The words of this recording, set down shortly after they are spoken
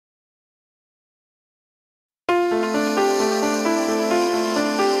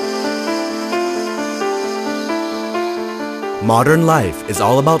Modern life is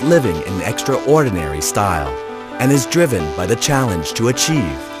all about living in extraordinary style and is driven by the challenge to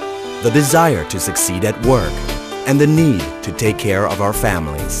achieve, the desire to succeed at work, and the need to take care of our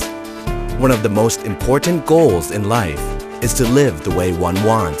families. One of the most important goals in life is to live the way one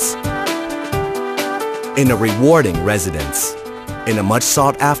wants. In a rewarding residence, in a much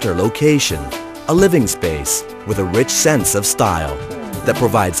sought-after location, a living space with a rich sense of style that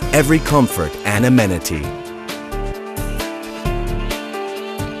provides every comfort and amenity.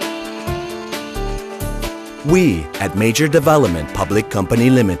 We at Major Development Public Company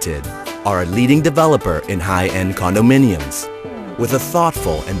Limited are a leading developer in high-end condominiums with a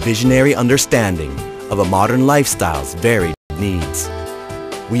thoughtful and visionary understanding of a modern lifestyle's varied needs.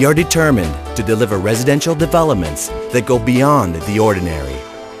 We are determined to deliver residential developments that go beyond the ordinary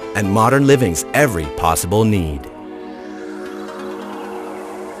and modern living's every possible need.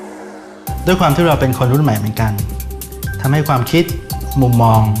 ด้วยความที่เราเป็นคนรุ่นใหม่เหมือนกันทำให้ความคิดมุมม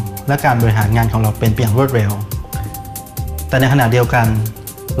องและการบริหารงานของเราเป็นไปอย่างรวดเร็วแต่ในขณะเดียวกัน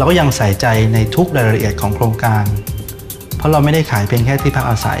เราก็ยังใส่ใจในทุกรายละเอียดของโครงการเพราะเราไม่ได้ขายเพียงแค่ที่พัก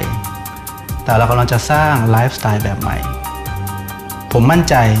อาศัยแต่เรากำลังจะสร้างไลฟ์สไตล์แบบใหม่ผมมั่น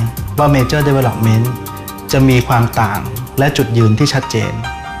ใจว่า Major Development จะมีความต่างและจุดยืนที่ชัดเจน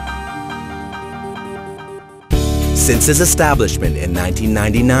Since its establishment in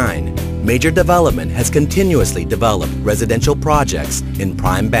 1999, Major Development has continuously developed residential projects in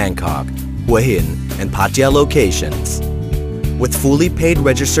prime Bangkok, Hua-hin, and Pattaya locations. With fully paid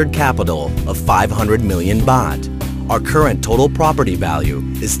registered capital of 500 million baht, our current total property value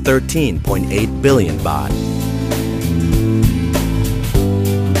is 13.8 billion baht.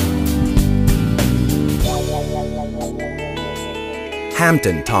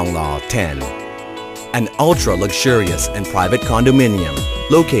 Hampton Tong Law 10, an ultra-luxurious and private condominium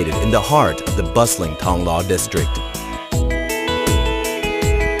located in the heart of the bustling Tong Law district.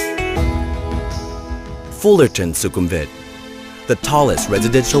 Fullerton Sukhumvit, the tallest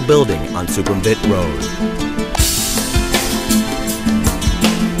residential building on Sukhumvit Road.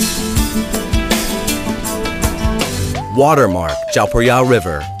 Watermark Chao Phraya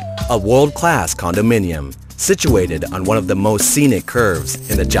River, a world-class condominium situated on one of the most scenic curves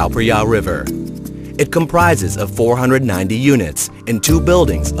in the Chao Phraya River. It comprises of 490 units in 2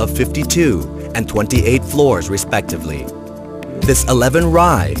 buildings of 52 and 28 floors respectively. This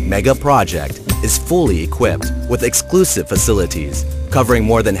 11-rai mega project is fully equipped with exclusive facilities covering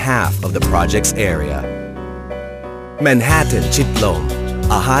more than half of the project's area. Manhattan Chitlom,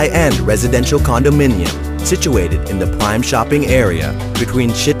 a high-end residential condominium situated in the prime shopping area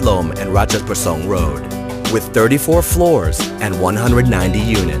between Chitlom and Ratchaprasong Road, with 34 floors and 190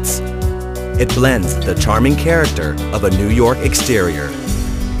 units. It blends the charming character of a New York exterior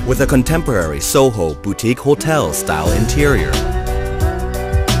with a contemporary Soho boutique hotel-style interior.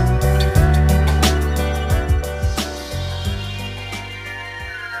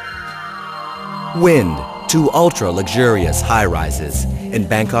 Wind, 2 ultra-luxurious high-rises in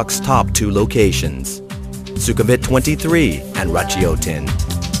Bangkok's top 2 locations, Sukhumvit 23 and Ratchayotin.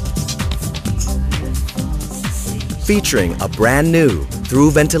 Featuring a brand new through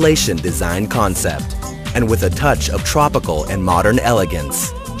ventilation design concept and with a touch of tropical and modern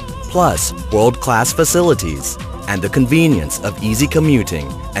elegance, plus world-class facilities and the convenience of easy commuting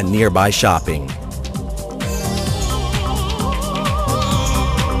and nearby shopping.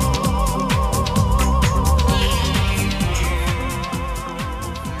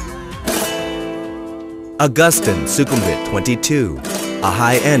 Augustin Sukhumvit 22, a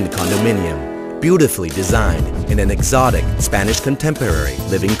high-end condominium beautifully designed in an exotic Spanish contemporary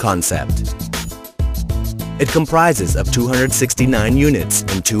living concept. It comprises of 269 units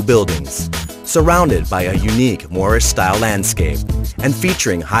in 2 buildings, surrounded by a unique Moorish-style landscape and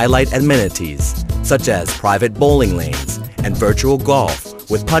featuring highlight amenities such as private bowling lanes and virtual golf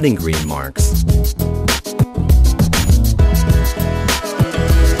with putting green marks.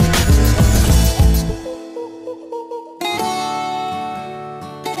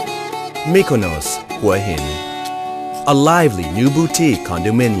 Mykonos Hua-hin, a lively new boutique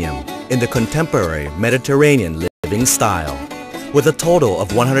condominium in the contemporary Mediterranean living style, with a total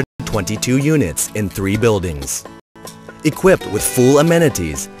of 122 units in 3 buildings. Equipped with full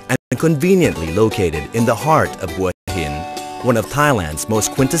amenities and conveniently located in the heart of Hua-hin, one of Thailand's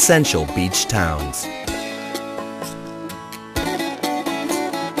most quintessential beach towns.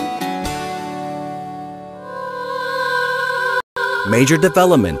 Major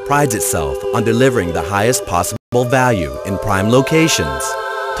Development prides itself on delivering the highest possible value in prime locations,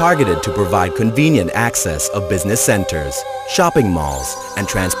 targeted to provide convenient access of business centers, shopping malls, and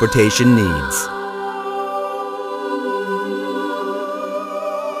transportation needs.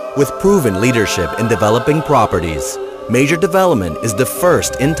 With proven leadership in developing properties, Major Development is the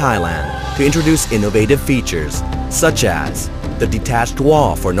first in Thailand to introduce innovative features such as the detached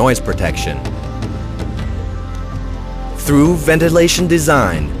wall for noise protection, through ventilation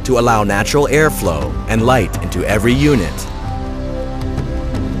design to allow natural airflow and light into every unit,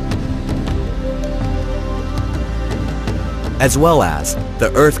 as well as the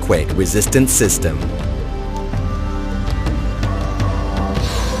earthquake-resistant system.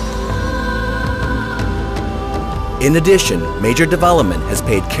 In addition, Major Development has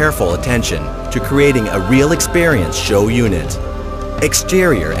paid careful attention to creating a real experience show unit,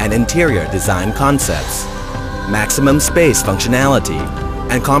 exterior and interior design concepts, maximum space functionality,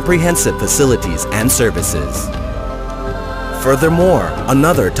 and comprehensive facilities and services. Furthermore,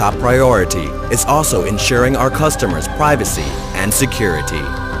 another top priority is also ensuring our customers' privacy and security.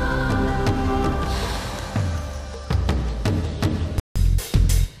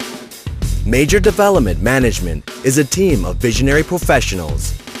 Major Development Management is a team of visionary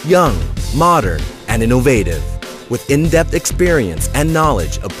professionals, young, modern, and innovative, with in-depth experience and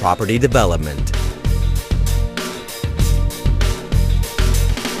knowledge of property development.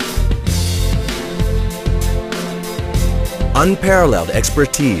 Unparalleled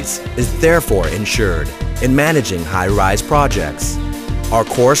expertise is therefore ensured in managing high-rise projects. Our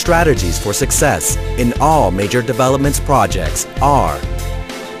core strategies for success in all Major Development's projects are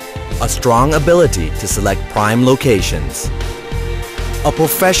a strong ability to select prime locations, a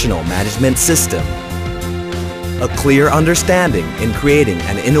professional management system, a clear understanding in creating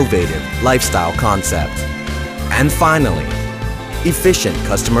an innovative lifestyle concept, and finally, efficient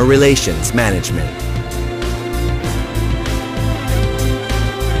customer relations management.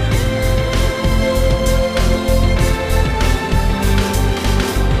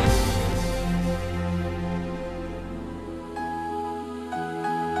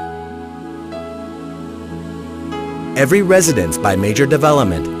 Every residence by Major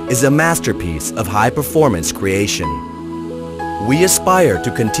Development is a masterpiece of high-performance creation. We aspire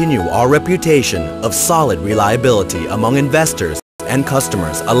to continue our reputation of solid reliability among investors and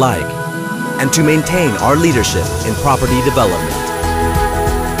customers alike, and to maintain our leadership in property development.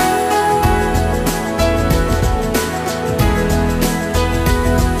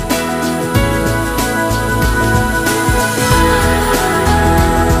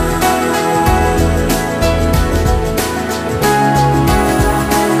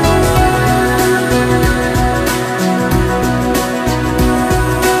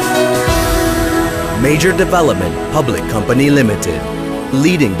 Major Development Public Company Limited,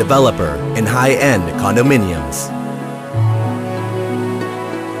 leading developer in high-end condominiums.